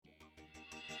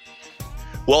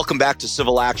Welcome back to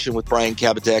Civil Action with Brian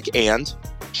Kabadek and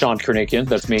Sean Kernikian.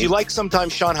 That's me. Do you like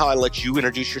sometimes, Sean, how I let you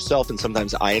introduce yourself and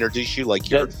sometimes I introduce you like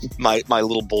you're my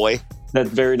little boy? That's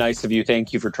very nice of you.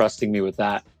 Thank you for trusting me with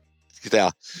that. Yeah.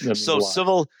 So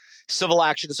Civil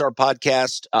Action is our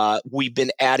podcast. We've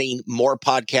been adding more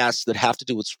podcasts that have to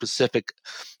do with specific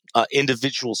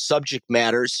individual subject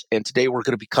matters. And today we're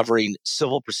going to be covering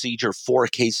civil procedure, 4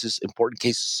 cases, important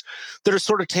cases that are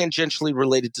sort of tangentially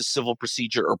related to civil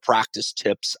procedure or practice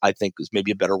tips, I think is maybe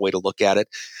a better way to look at it.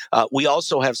 We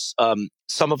also have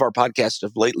some of our podcasts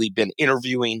have lately been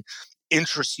interviewing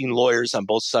interesting lawyers on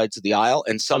both sides of the aisle.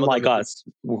 And some unlike us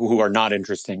who are not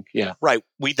interesting. Yeah. Right.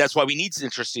 That's why we need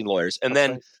interesting lawyers. And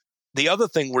then the other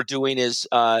thing we're doing is,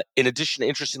 in addition to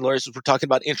interesting lawyers, we're talking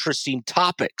about interesting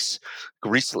topics.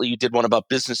 Recently, you did one about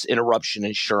business interruption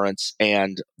insurance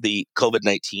and the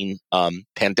COVID-19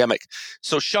 pandemic.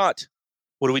 So, Shant,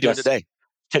 what are we doing today?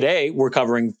 Today, we're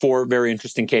covering 4 very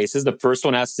interesting cases. The first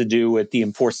one has to do with the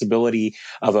enforceability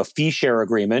of a fee share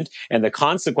agreement and the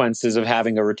consequences of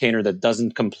having a retainer that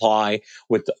doesn't comply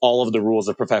with all of the rules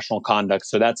of professional conduct.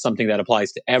 So that's something that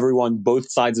applies to everyone, both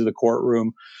sides of the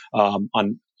courtroom,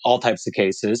 on all types of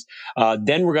cases.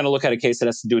 Then we're going to look at a case that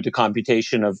has to do with the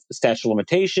computation of statute of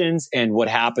limitations and what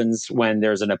happens when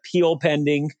there's an appeal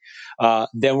pending.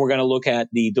 Then we're going to look at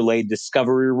the delayed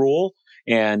discovery rule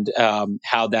and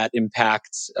how that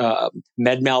impacts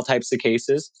med-mal types of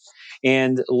cases.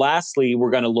 And lastly, we're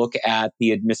going to look at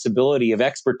the admissibility of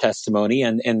expert testimony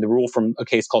and the rule from a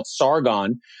case called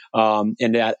Sargon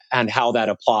and how that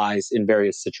applies in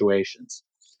various situations.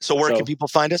 So where can people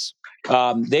find us?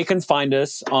 They can find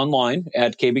us online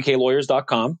at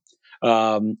kbklawyers.com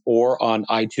or on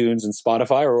iTunes and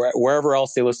Spotify or wherever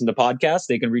else they listen to podcasts.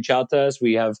 They can reach out to us.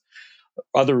 We have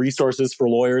other resources for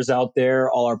lawyers out there.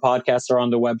 All our podcasts are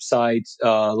on the website.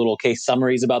 Little case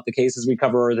summaries about the cases we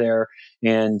cover are there.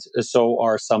 And so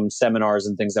are some seminars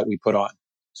and things that we put on.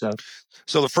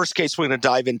 So the first case we're going to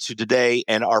dive into today,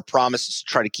 and our promise is to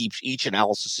try to keep each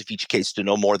analysis of each case to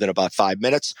no more than about 5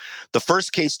 minutes. The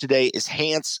first case today is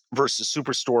Hans versus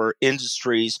Superstore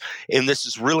Industries, and this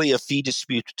is really a fee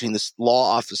dispute between the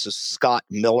law office of Scott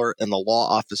Miller and the law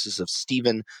offices of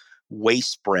Stephen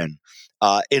Weisbren.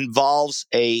 Involves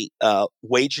a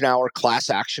wage and hour class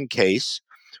action case,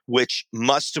 which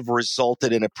must have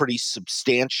resulted in a pretty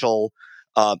substantial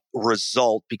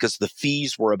result because the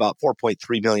fees were about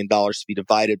 $4.3 million to be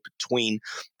divided between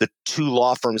the 2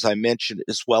 law firms I mentioned,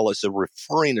 as well as a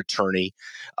referring attorney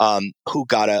who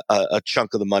got a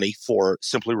chunk of the money for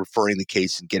simply referring the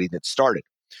case and getting it started.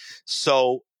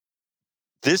 So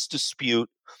this dispute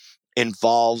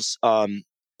involves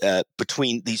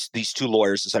between these 2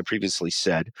 lawyers, as I previously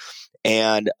said,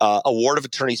 and award of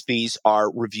attorney's fees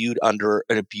are reviewed under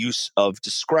an abuse of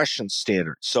discretion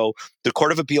standard. So the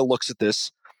Court of Appeal looks at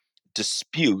this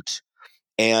dispute,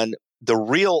 and the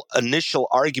real initial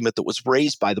argument that was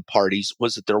raised by the parties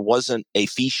was that there wasn't a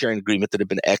fee-sharing agreement that had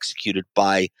been executed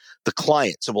by the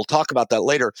client. So we'll talk about that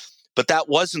later, but that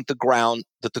wasn't the ground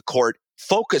that the court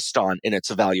focused on in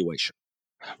its evaluation.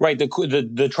 Right.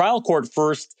 The trial court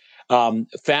first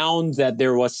found that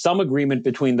there was some agreement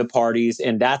between the parties,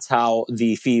 and that's how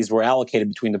the fees were allocated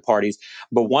between the parties.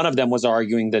 But one of them was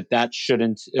arguing that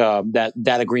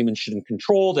that agreement shouldn't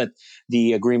control, that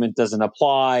the agreement doesn't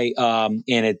apply, and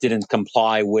it didn't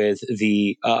comply with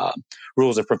the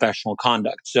rules of professional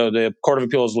conduct. So the Court of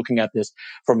Appeal is looking at this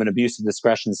from an abuse of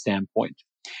discretion standpoint.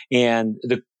 And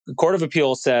the Court of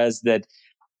Appeal says that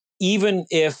even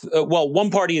if,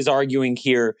 one party is arguing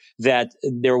here that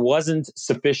there wasn't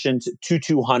sufficient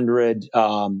 200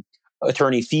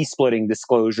 attorney fee splitting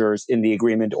disclosures in the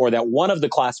agreement, or that one of the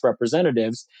class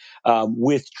representatives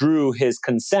withdrew his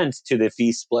consent to the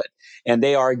fee split. And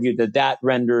they argued that that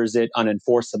renders it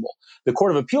unenforceable. The Court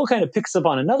of Appeal kind of picks up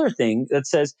on another thing that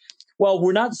says, well,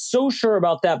 we're not so sure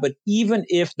about that, but even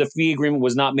if the fee agreement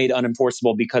was not made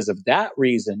unenforceable because of that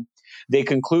reason, they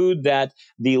conclude that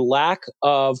the lack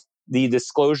of the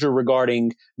disclosure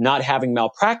regarding not having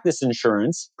malpractice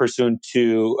insurance pursuant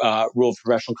to Rule of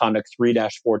Professional Conduct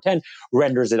 3-410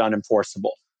 renders it unenforceable.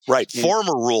 Right.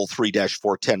 Former Rule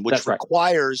 3-410, which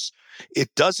requires, it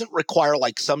doesn't require,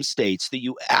 like some states, that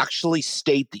you actually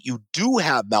state that you do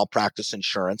have malpractice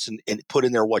insurance and put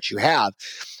in there what you have.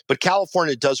 But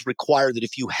California does require that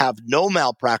if you have no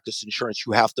malpractice insurance,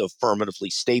 you have to affirmatively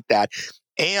state that.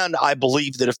 And I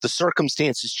believe that if the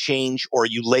circumstances change or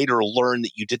you later learn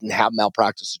that you didn't have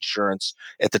malpractice insurance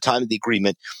at the time of the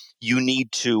agreement, you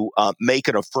need to make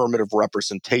an affirmative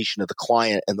representation of the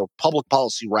client. And the public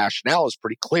policy rationale is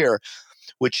pretty clear,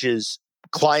 which is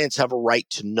clients have a right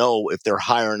to know if they're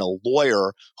hiring a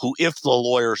lawyer who, if the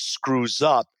lawyer screws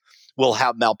up, will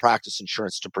have malpractice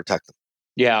insurance to protect them.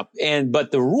 Yeah,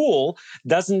 but the rule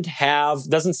doesn't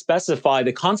specify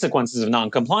the consequences of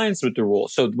noncompliance with the rule.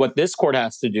 So what this court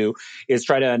has to do is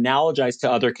try to analogize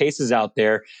to other cases out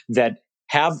there that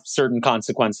have certain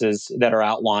consequences that are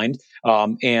outlined,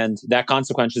 and that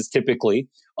consequence is typically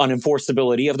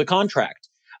unenforceability of the contract.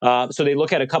 So they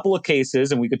look at a couple of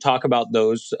cases, and we could talk about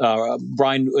those.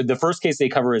 Brian, the first case they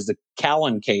cover is the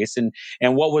Callan case, and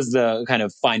what was the kind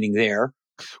of finding there?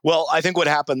 Well, I think what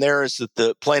happened there is that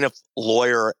the plaintiff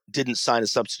lawyer didn't sign a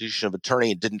substitution of attorney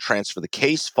and didn't transfer the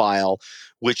case file,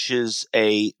 which is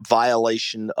a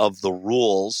violation of the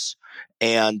rules.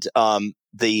 And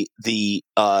the fee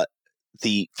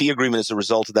agreement as a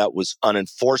result of that was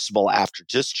unenforceable after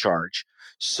discharge.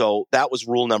 So that was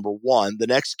rule number one. The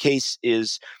next case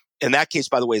is, and that case,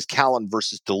 by the way, is Callan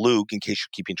versus DeLuge, in case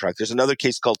you're keeping track. There's another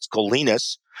case called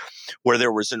Scolinas, where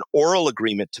there was an oral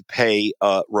agreement to pay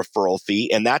a referral fee,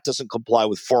 and that doesn't comply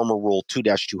with former rule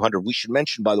 2-200. We should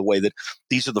mention, by the way, that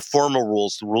these are the formal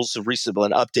rules. The rules have recently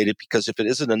been updated because if it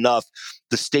isn't enough,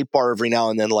 the State Bar every now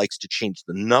and then likes to change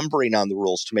the numbering on the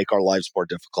rules to make our lives more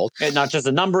difficult. And not just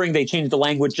the numbering, they changed the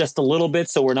language just a little bit.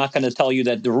 So we're not going to tell you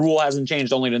that the rule hasn't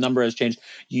changed, only the number has changed.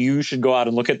 You should go out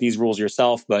and look at these rules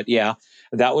yourself. But yeah,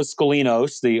 that was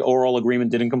Scolinos. The oral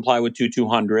agreement didn't comply with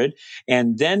 2-200.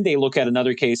 And then they look at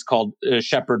another case called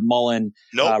Shepard Mullen.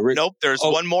 Nope. There's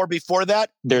one more before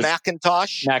that. There's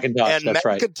McIntosh. And that's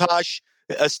McIntosh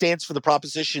right. Stands for the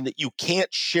proposition that you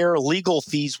can't share legal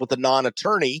fees with a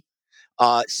non-attorney.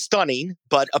 Stunning,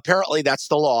 but apparently that's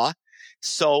the law.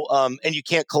 So, and you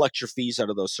can't collect your fees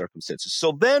under those circumstances.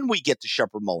 So then we get to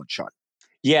Shepard Mullen, Sean.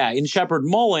 Yeah, in Shepard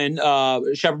Mullen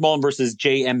versus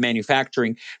JM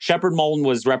Manufacturing, Shepard Mullen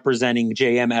was representing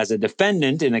JM as a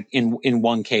defendant in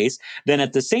one case. Then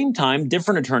at the same time,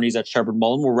 different attorneys at Shepard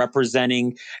Mullen were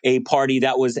representing a party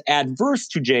that was adverse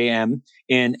to JM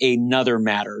in another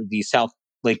matter, the South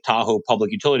Lake Tahoe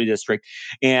Public Utility District.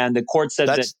 And the court said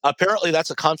that apparently that's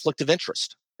a conflict of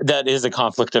interest. That is a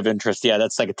conflict of interest. Yeah,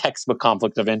 that's like a textbook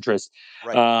conflict of interest.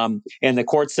 Right. And the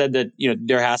court said that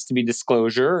there has to be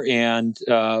disclosure, and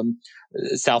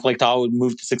South Lake Tahoe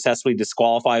moved to successfully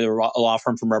disqualify the law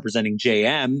firm from representing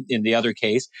JM in the other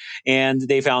case, and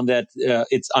they found that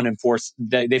it's unenforced.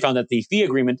 They found that the fee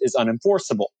agreement is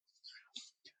unenforceable.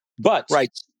 But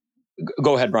right.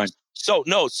 Go ahead, Brian. So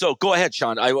go ahead,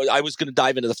 Sean. I was going to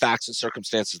dive into the facts and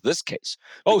circumstances of this case.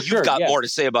 Oh, sure. You've got more to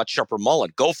say about Shepard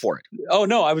Mullen. Go for it. Oh,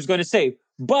 no, I was going to say,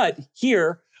 but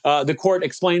here the court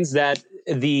explains that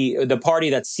the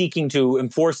party that's seeking to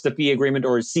enforce the fee agreement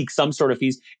or seek some sort of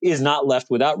fees is not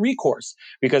left without recourse,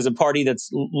 because a party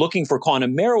that's looking for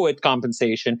quantum merit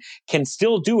compensation can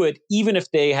still do it even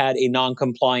if they had a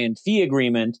non-compliant fee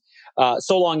agreement,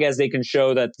 so long as they can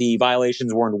show that the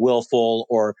violations weren't willful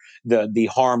or the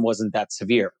harm wasn't that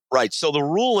severe. Right. So the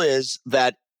rule is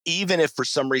that even if for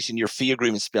some reason your fee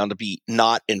agreement is found to be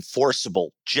not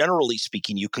enforceable, generally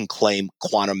speaking, you can claim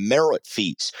quantum merit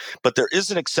fees. But there is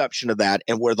an exception to that,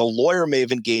 and where the lawyer may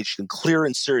have engaged in clear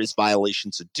and serious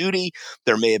violations of duty,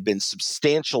 there may have been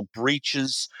substantial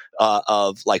breaches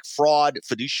of like fraud,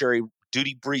 fiduciary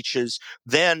duty breaches,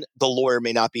 then the lawyer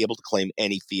may not be able to claim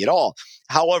any fee at all.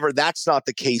 However, that's not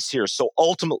the case here. So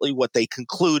ultimately what they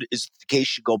conclude is the case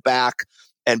should go back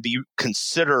and be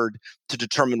considered to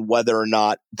determine whether or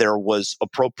not there was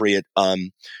appropriate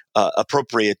quantum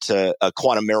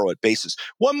merit basis.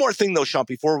 One more thing, though, Sean,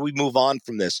 before we move on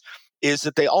from this, is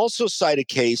that they also cite a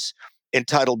case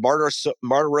entitled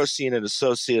Martirosyan and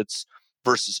Associates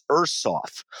versus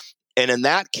Ursoff. And in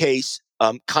that case,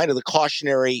 kind of the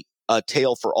cautionary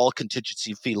tale for all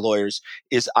contingency fee lawyers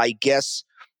is, I guess,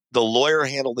 the lawyer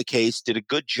handled the case, did a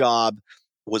good job,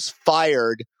 was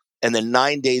fired, and then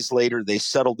 9 days later, they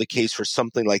settled the case for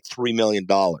something like $3 million.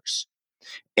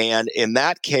 And in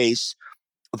that case,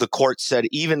 the court said,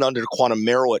 even under quantum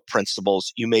merit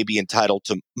principles, you may be entitled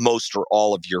to most or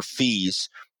all of your fees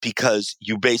because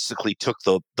you basically took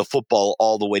the football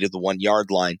all the way to the 1 yard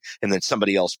line, and then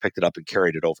somebody else picked it up and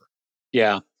carried it over.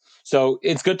 Yeah. So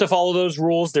it's good to follow those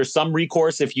rules. There's some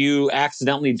recourse if you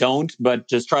accidentally don't, but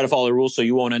just try to follow the rules so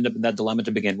you won't end up in that dilemma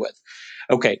to begin with.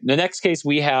 Okay, the next case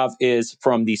we have is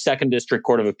from the Second District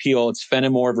Court of Appeal. It's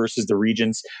Fenimore versus the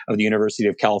Regents of the University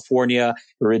of California.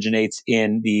 It originates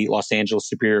in the Los Angeles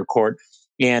Superior Court.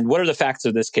 And what are the facts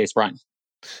of this case, Brian?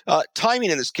 Timing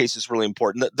in this case is really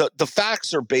important. The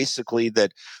facts are basically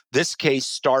that this case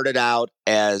started out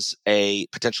as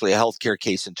potentially a healthcare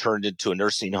case and turned into a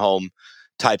nursing home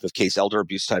type of case, elder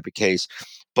abuse type of case.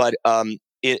 But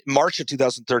in March of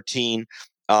 2013,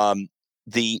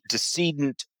 the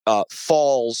decedent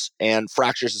falls and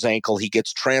fractures his ankle. He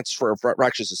gets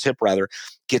fractures his hip rather,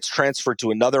 gets transferred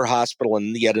to another hospital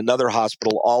and yet another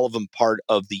hospital, all of them part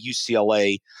of the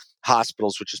UCLA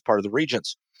hospitals, which is part of the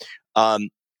Regents.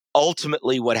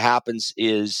 Ultimately, what happens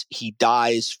is he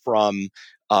dies from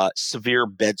severe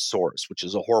bed sores, which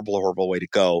is a horrible, horrible way to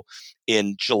go,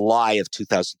 in July of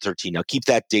 2013. Now, keep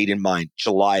that date in mind,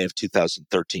 July of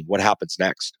 2013. What happens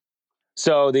next?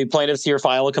 So the plaintiffs here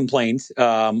file a complaint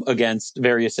against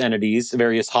various entities,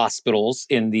 various hospitals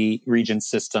in the Regent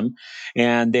system,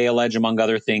 and they allege, among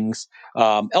other things,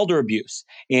 elder abuse.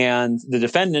 And the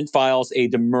defendant files a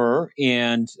demur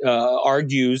and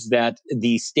argues that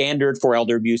the standard for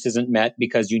elder abuse isn't met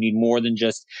because you need more than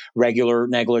just regular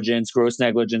negligence, gross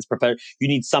negligence. You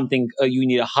need something. You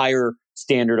need a higher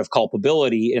standard of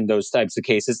culpability in those types of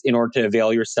cases in order to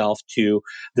avail yourself to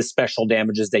the special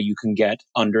damages that you can get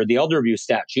under the elder abuse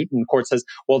statute. And the court says,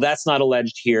 well, that's not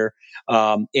alleged here.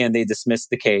 And they dismiss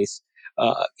the case.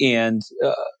 Then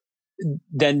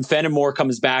Fenimore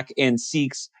comes back and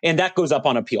seeks, and that goes up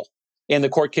on appeal. And the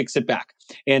court kicks it back.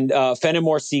 And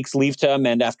Fenimore seeks leave to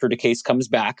amend after the case comes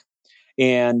back,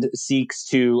 and seeks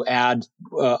to add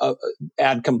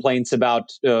complaints about,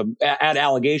 add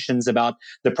allegations about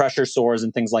the pressure sores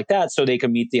and things like that so they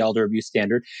can meet the elder abuse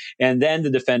standard. And then the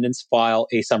defendants file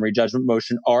a summary judgment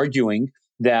motion arguing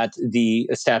that the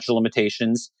statute of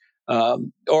limitations,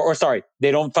 sorry,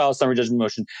 they don't file a summary judgment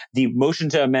motion. The motion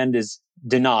to amend is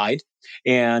denied,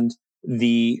 and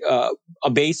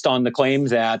based on the claim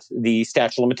that the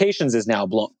statute of limitations is now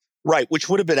blown. Right, which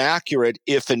would have been accurate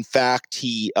if, in fact,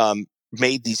 he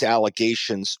made these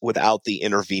allegations without the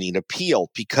intervening appeal,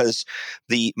 because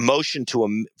the motion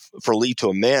for leave to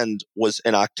amend was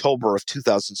in October of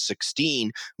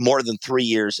 2016, more than 3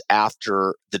 years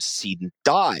after the decedent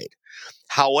died.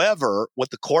 However,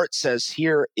 what the court says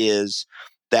here is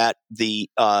that the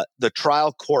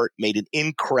trial court made an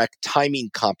incorrect timing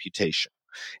computation.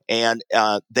 And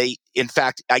they, in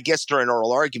fact, I guess during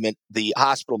oral argument, the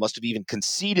hospital must have even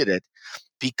conceded it,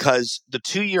 because the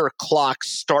 2-year clock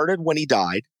started when he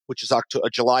died, which is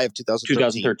July of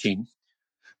 2013.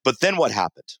 But then what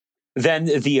happened? Then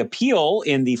the appeal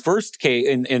in the first case,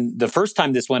 in the first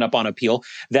time this went up on appeal,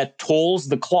 that tolls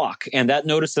the clock. And that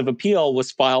notice of appeal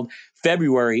was filed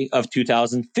February of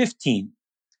 2015.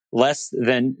 Less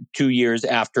than 2 years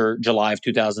after July of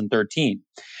 2013.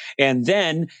 And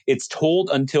then it's told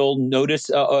until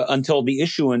until the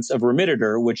issuance of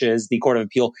remittitor, which is the Court of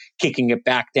Appeal kicking it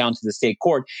back down to the state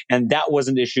court. And that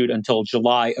wasn't issued until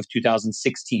July of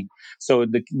 2016. So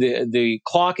the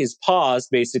clock is paused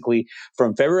basically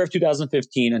from February of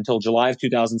 2015 until July of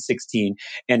 2016.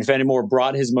 And Fenimore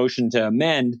brought his motion to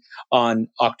amend on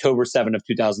October 7 of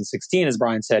 2016, as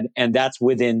Brian said, and that's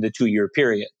within the 2-year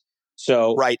period.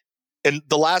 So, right. And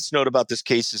the last note about this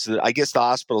case is that I guess the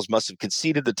hospitals must have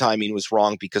conceded the timing was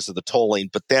wrong because of the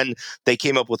tolling, but then they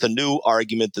came up with a new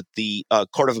argument that the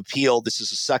Court of Appeal, this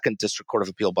is a second district Court of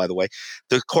Appeal, by the way,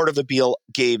 the Court of Appeal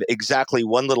gave exactly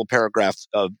one little paragraph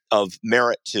of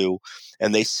merit to,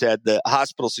 and they said the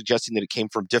hospital suggesting that it came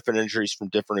from different injuries from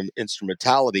different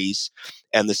instrumentalities,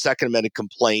 and the second amended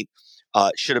complaint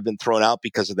should have been thrown out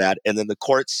because of that. And then the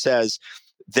court says,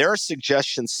 their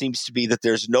suggestion seems to be that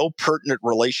there's no pertinent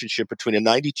relationship between a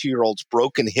 92-year-old's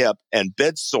broken hip and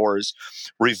bed sores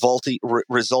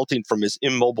resulting from his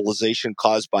immobilization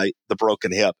caused by the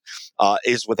broken hip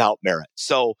is without merit.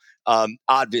 So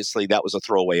obviously that was a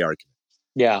throwaway argument.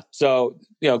 Yeah. So,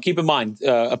 keep in mind,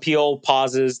 appeal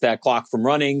pauses that clock from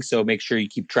running. So make sure you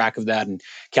keep track of that and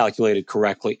calculate it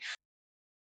correctly.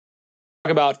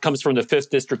 About comes from the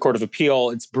 5th District Court of Appeal.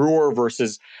 It's Brewer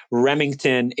versus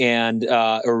Remington, and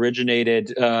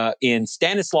originated in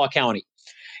Stanislaus County.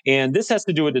 And this has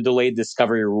to do with the delayed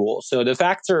discovery rule. So the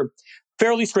facts are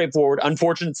fairly straightforward.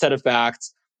 Unfortunate set of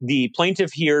facts. The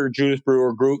plaintiff here, Judith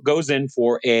Brewer, goes in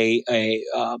for a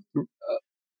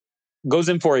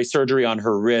surgery on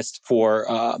her wrist for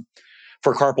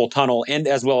carpal tunnel, and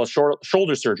as well as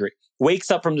shoulder surgery. Wakes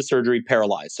up from the surgery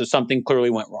paralyzed. So something clearly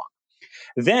went wrong.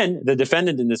 Then the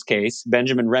defendant in this case,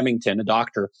 Benjamin Remington, a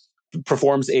doctor,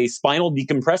 performs a spinal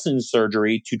decompression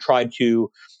surgery to try to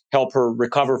help her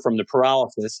recover from the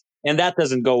paralysis. And that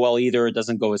doesn't go well either. It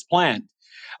doesn't go as planned.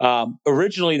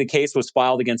 Originally, the case was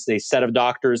filed against a set of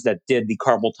doctors that did the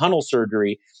carpal tunnel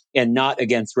surgery and not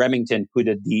against Remington, who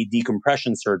did the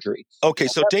decompression surgery. Okay,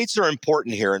 so dates are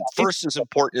important here. And first is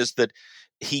important is that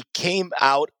she came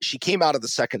out of the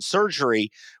second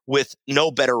surgery with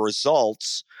no better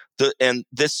results.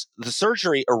 The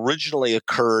surgery originally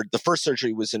occurred, the first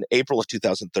surgery was in April of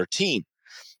 2013.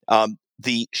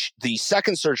 The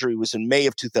second surgery was in May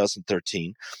of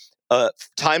 2013.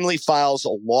 timely files a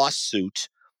lawsuit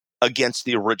against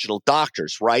the original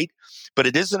doctors, right? But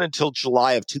it isn't until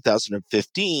July of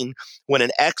 2015 when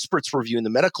an expert's reviewing the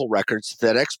medical records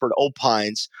that expert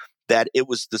opines that it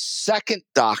was the second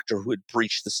doctor who had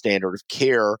breached the standard of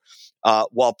care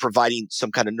while providing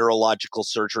some kind of neurological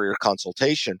surgery or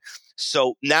consultation.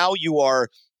 So now you are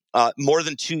more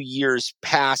than 2 years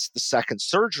past the second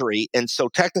surgery. And so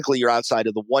technically you're outside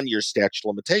of the 1-year statute of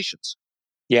limitations.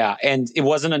 Yeah, and it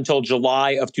wasn't until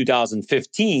July of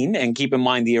 2015, and keep in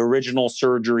mind the original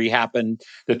surgery happened,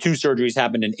 the two surgeries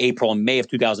happened in April and May of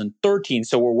 2013,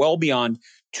 so we're well beyond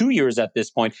 2 years at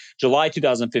this point. July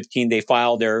 2015, they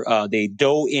filed they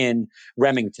dove in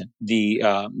Remington, the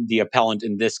appellant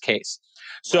in this case.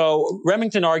 So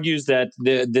Remington argues that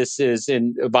this is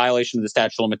in violation of the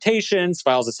statute of limitations,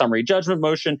 files a summary judgment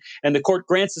motion, and the court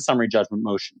grants the summary judgment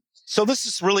motion. So this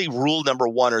is really rule number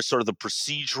one, or sort of the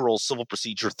procedural civil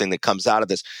procedure thing that comes out of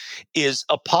this, is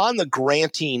upon the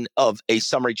granting of a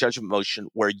summary judgment motion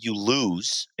where you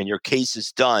lose and your case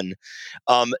is done,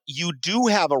 you do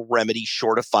have a remedy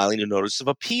short of filing a notice of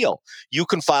appeal. You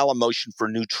can file a motion for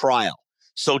new trial.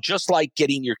 So just like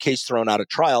getting your case thrown out of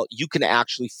trial, you can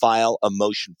actually file a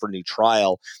motion for new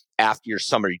trial after your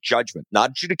summary judgment, not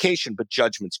adjudication, but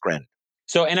judgment's granted.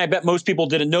 So, and I bet most people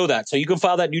didn't know that. So you can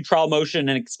file that new trial motion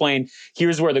and explain,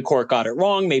 here's where the court got it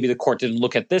wrong. Maybe the court didn't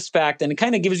look at this fact. And it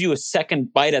kind of gives you a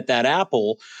second bite at that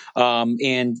apple.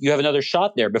 And you have another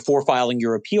shot there before filing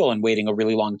your appeal and waiting a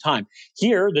really long time.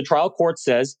 Here, the trial court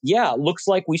says, yeah, looks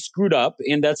like we screwed up.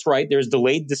 And that's right. There's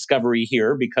delayed discovery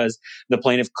here because the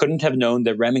plaintiff couldn't have known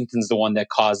that Remington's the one that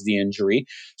caused the injury.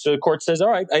 So the court says, all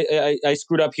right, I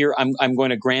screwed up here. I'm going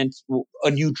to grant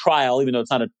a new trial, even though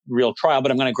it's not a real trial, but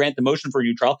I'm going to grant the motion for a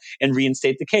new trial and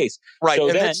reinstate the case. Right. So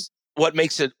and then, that's what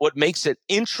makes it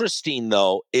interesting,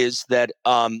 though, is that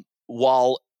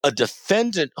while a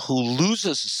defendant who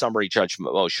loses a summary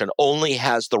judgment motion only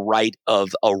has the right of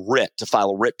a writ to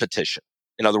file a writ petition,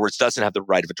 in other words, doesn't have the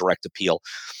right of a direct appeal,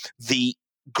 the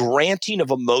granting of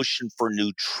a motion for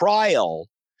new trial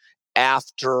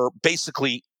after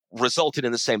basically resulted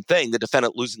in the same thing, the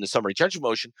defendant losing the summary judgment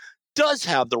motion, does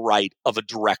have the right of a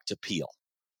direct appeal.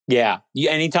 Yeah.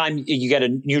 Anytime you get a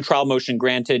new trial motion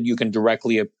granted, you can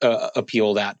directly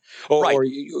appeal that. Right.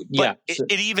 Yeah.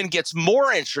 It even gets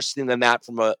more interesting than that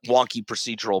from a wonky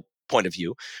procedural point of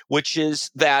view, which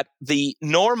is that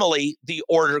normally the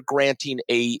order granting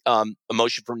a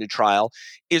motion for new trial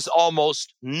is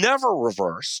almost never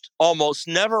reversed,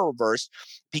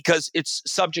 because it's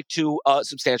subject to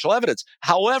substantial evidence.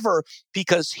 However,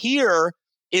 because here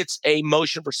it's a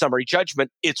motion for summary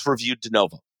judgment, it's reviewed de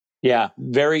novo. Yeah,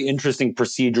 very interesting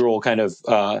procedural kind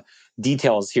of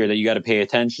details here that you got to pay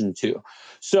attention to.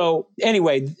 So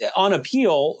anyway, on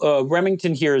appeal,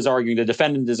 Remington here is arguing, the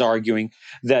defendant is arguing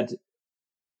that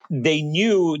they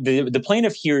knew, the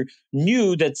plaintiff here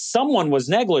knew that someone was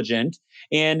negligent,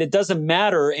 and it doesn't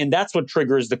matter, and that's what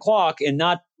triggers the clock, and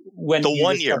not when the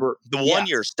 1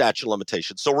 year statute of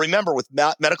limitations. So remember, with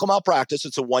medical malpractice,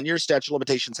 it's a 1 year statute of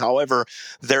limitations. However,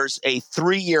 there's a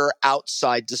 3-year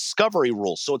outside discovery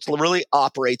rule. So it really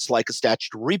operates like a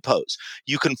statute of repose.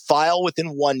 You can file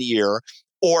within 1 year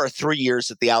or 3 years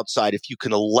at the outside if you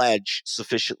can allege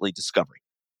sufficiently discovery.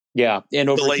 Yeah. And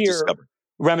over delayed here, discovery.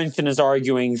 Remington is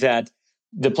arguing that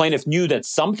the plaintiff knew that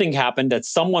something happened, that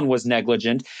someone was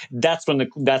negligent. That's when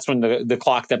the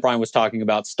clock that Brian was talking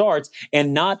about starts,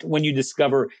 and not when you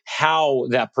discover how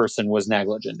that person was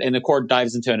negligent. And the court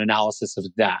dives into an analysis of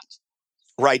that.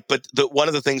 Right, but one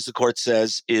of the things the court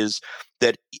says is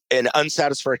that an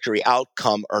unsatisfactory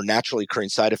outcome or naturally occurring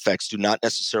side effects do not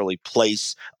necessarily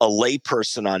place a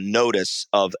layperson on notice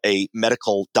of a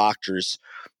medical doctor's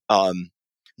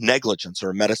negligence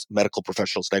or a medical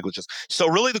professional's negligence. So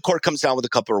really the court comes down with a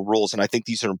couple of rules, and I think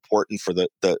these are important for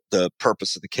the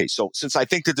purpose of the case. So since I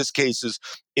think that this case is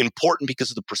important because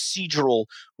of the procedural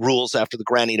rules after the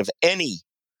granting of any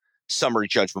summary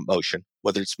judgment motion,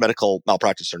 whether it's medical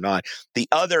malpractice or not. The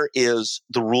other is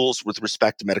the rules with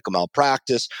respect to medical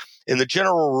malpractice. And the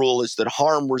general rule is that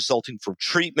harm resulting from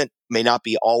treatment may not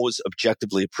be always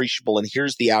objectively appreciable. And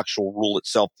here's the actual rule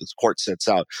itself that the court sets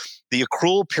out. The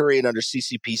accrual period under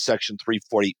CCP section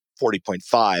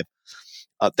 340.5,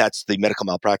 that's the medical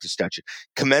malpractice statute,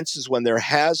 commences when there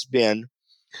has been,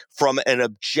 from an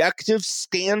objective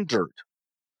standard,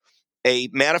 a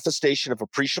manifestation of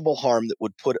appreciable harm that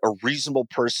would put a reasonable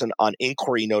person on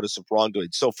inquiry notice of wrongdoing.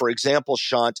 So, for example,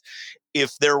 Shant,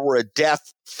 if there were a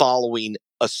death following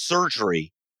a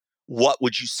surgery, what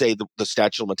would you say the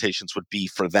statute of limitations would be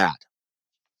for that?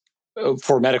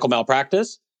 For medical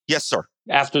malpractice? Yes, sir.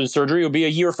 After the surgery, it would be a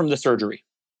year from the surgery.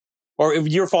 or a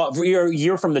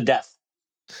year from the death.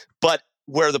 But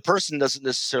where the person doesn't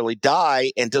necessarily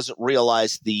die and doesn't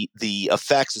realize the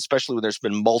effects, especially when there's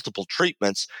been multiple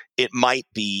treatments, it might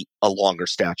be a longer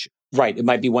statute. Right. It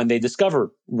might be when they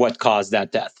discover what caused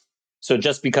that death. So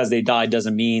just because they died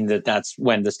doesn't mean that that's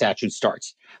when the statute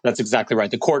starts. That's exactly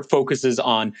right. The court focuses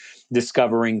on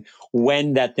discovering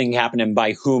when that thing happened and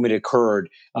by whom it occurred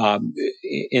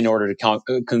in order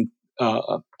to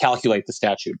calculate the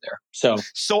statute there.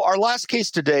 So our last case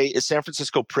today is San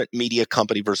Francisco Print Media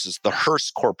Company versus the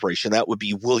Hearst Corporation. That would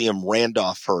be William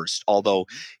Randolph Hearst, although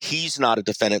he's not a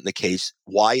defendant in the case.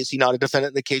 Why is he not a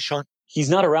defendant in the case, Sean? He's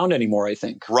not around anymore, I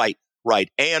think. Right.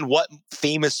 And what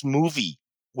famous movie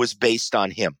was based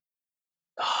on him?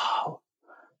 Oh,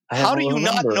 how do you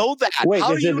not know that? Wait,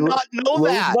 how do you not know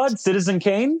that? Rosebud, Citizen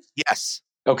Kane? Yes.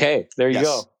 Okay, there you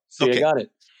go. See, okay. I got it.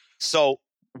 So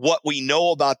what we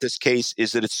know about this case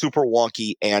is that it's super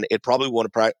wonky and it probably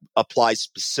won't apply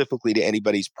specifically to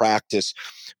anybody's practice.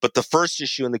 But the first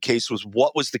issue in the case was,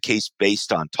 what was the case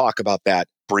based on? Talk about that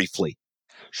briefly.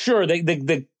 Sure.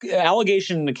 The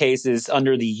allegation in the case is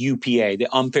under the UPA, the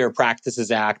Unfair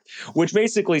Practices Act, which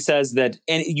basically says that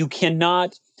you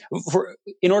cannot,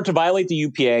 in order to violate the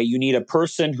UPA, you need a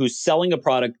person who's selling a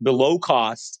product below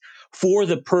cost for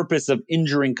the purpose of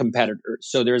injuring competitors.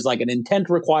 So there's like an intent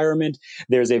requirement.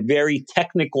 There's a very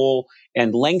technical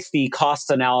and lengthy cost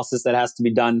analysis that has to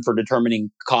be done for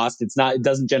determining cost. It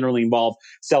doesn't generally involve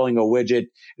selling a widget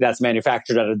that's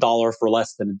manufactured at $1 for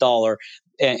less than $1.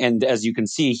 And as you can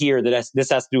see here, this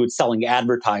has to do with selling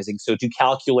advertising. So to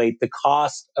calculate the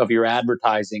cost of your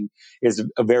advertising is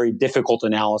a very difficult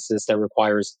analysis that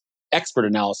requires expert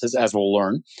analysis, as we'll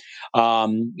learn.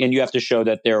 And you have to show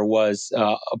that there was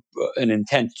an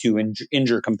intent to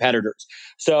injure competitors.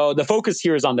 So the focus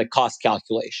here is on the cost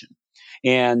calculation.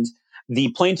 And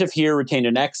the plaintiff here retained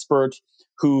an expert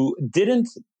who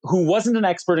wasn't an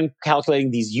expert in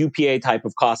calculating these UPA type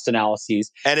of cost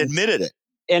analyses. And admitted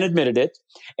it.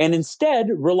 And instead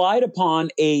relied upon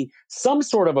some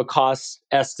sort of a cost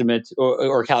estimate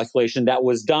or calculation that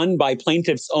was done by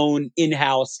plaintiff's own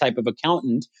in-house type of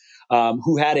accountant,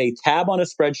 who had a tab on a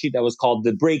spreadsheet that was called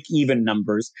the break-even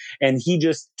numbers. And he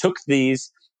just took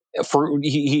these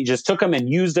he just took them and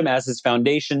used them as his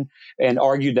foundation and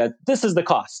argued that this is the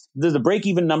cost. The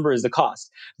break-even number is the cost.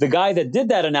 The guy that did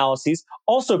that analysis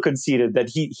also conceded that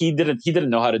he didn't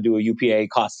know how to do a UPA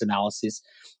cost analysis.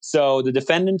 So the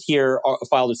defendant here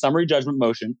filed a summary judgment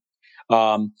motion,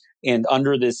 and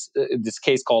under this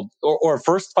case called, or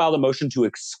first filed a motion to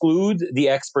exclude the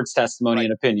expert's testimony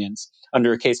and opinions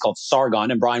under a case called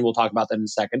Sargon, and Brian will talk about that in a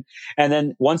second. And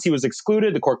then once he was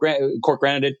excluded, the court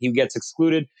granted it. He gets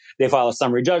excluded. They file a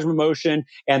summary judgment motion,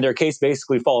 and their case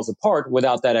basically falls apart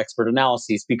without that expert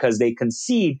analysis because they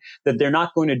concede that they're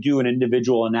not going to do an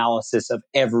individual analysis of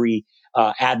every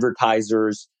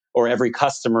advertiser's or every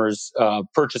customer's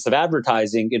purchase of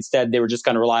advertising. Instead, they were just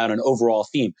going to rely on an overall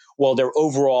theme. Well, their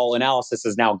overall analysis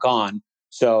is now gone,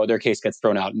 so their case gets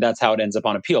thrown out, and that's how it ends up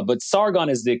on appeal. But Sargon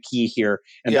is the key here,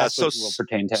 and that's what will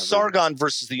pertain to everyone. Sargon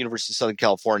versus the University of Southern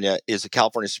California is a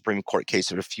California Supreme Court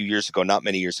case of a few years ago, not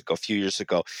many years ago, a few years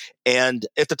ago. And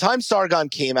at the time Sargon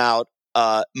came out,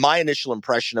 my initial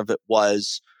impression of it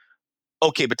was,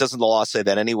 okay, but doesn't the law say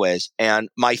that anyways? And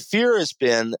my fear has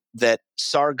been that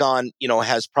Sargon,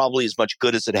 has probably as much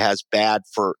good as it has bad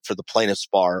for the plaintiff's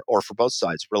bar, or for both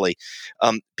sides, really.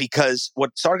 Because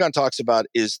what Sargon talks about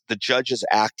is the judges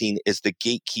acting as the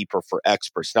gatekeeper for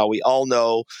experts. Now, we all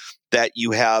know that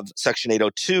you have Section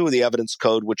 802 of the Evidence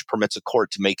Code, which permits a court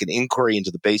to make an inquiry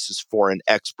into the basis for an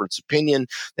expert's opinion,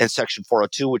 and Section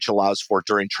 402, which allows for,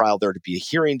 during trial, there to be a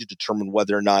hearing to determine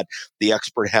whether or not the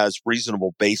expert has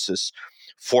reasonable basis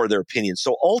for their opinion.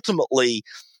 So ultimately,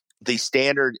 the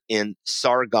standard in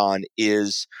Sargon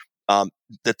is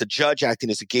that the judge acting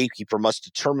as a gatekeeper must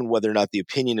determine whether or not the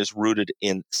opinion is rooted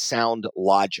in sound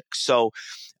logic. So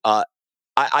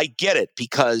I get it,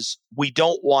 because we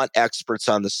don't want experts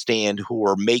on the stand who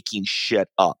are making shit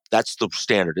up. That's the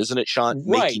standard, isn't it, Sean?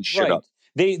 Making shit up.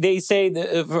 They say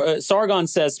that Sargon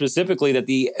says specifically that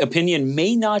the opinion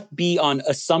may not be on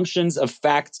assumptions of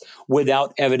facts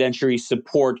without evidentiary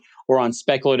support or on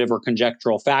speculative or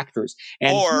conjectural factors.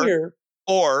 And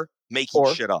or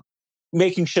making shit up.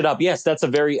 Making shit up. Yes, that's a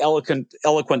very eloquent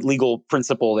legal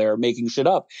principle there, making shit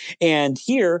up. And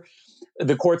here,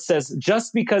 the court says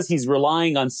just because he's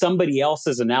relying on somebody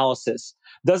else's analysis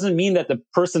doesn't mean that the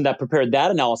person that prepared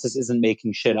that analysis isn't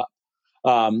making shit up.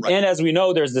 Right. And as we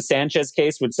know, there's the Sanchez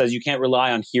case, which says you can't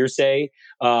rely on hearsay.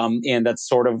 And that's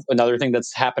sort of another thing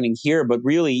that's happening here. But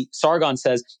really, Sargon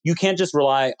says you can't just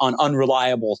rely on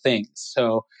unreliable things.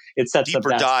 So it sets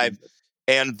deeper up that dive.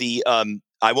 And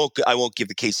I won't give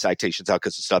the case citations out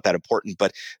because it's not that important,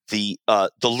 but the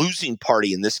losing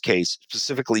party in this case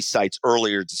specifically cites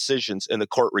earlier decisions, and the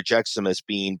court rejects them as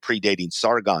being predating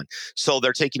Sargon. So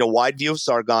they're taking a wide view of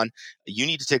Sargon. You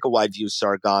need to take a wide view of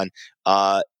Sargon.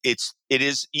 It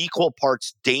is equal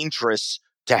parts dangerous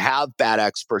to have bad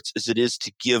experts as it is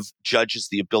to give judges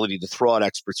the ability to throw out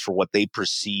experts for what they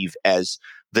perceive as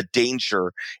the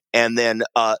danger. And then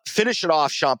finish it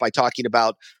off, Sean, by talking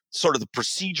about sort of the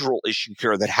procedural issue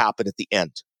here that happened at the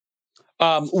end.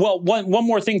 Well, one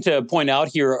more thing to point out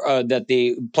here that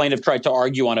the plaintiff tried to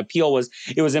argue on appeal was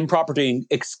it was improper to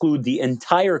exclude the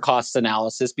entire cost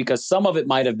analysis because some of it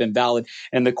might have been valid.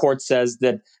 And the court says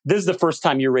that this is the first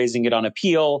time you're raising it on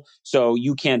appeal, so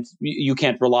you can't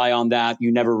rely on that.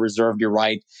 You never reserved your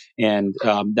right, and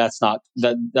that's not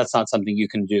something you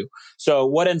can do. So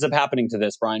what ends up happening to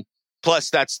this, Brian?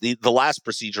 Plus, that's the last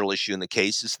procedural issue in the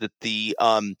case is that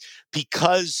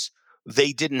because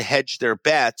they didn't hedge their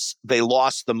bets, they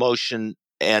lost the motion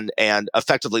and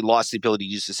effectively lost the ability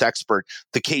to use this expert.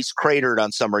 The case cratered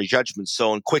on summary judgment.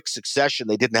 So in quick succession,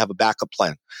 they didn't have a backup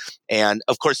plan. And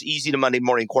of course, easy to Monday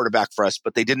morning quarterback for us,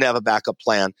 but they didn't have a backup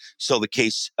plan. So the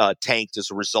case tanked as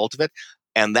a result of it.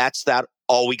 And that's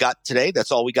all we got today.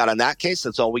 That's all we got on that case.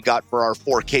 That's all we got for our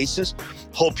 4 cases.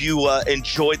 Hope you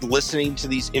enjoyed listening to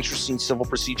these interesting civil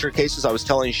procedure cases. I was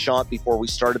telling Sean before we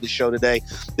started the show today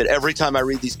that every time I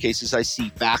read these cases, I see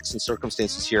facts and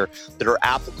circumstances here that are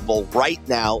applicable right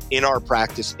now in our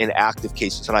practice in active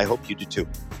cases. And I hope you do too.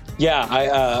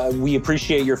 Yeah, we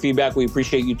appreciate your feedback. We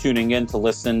appreciate you tuning in to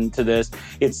listen to this.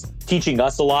 It's teaching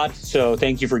us a lot. So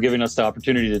thank you for giving us the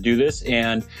opportunity to do this.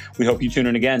 And we hope you tune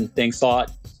in again. Thanks a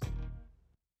lot.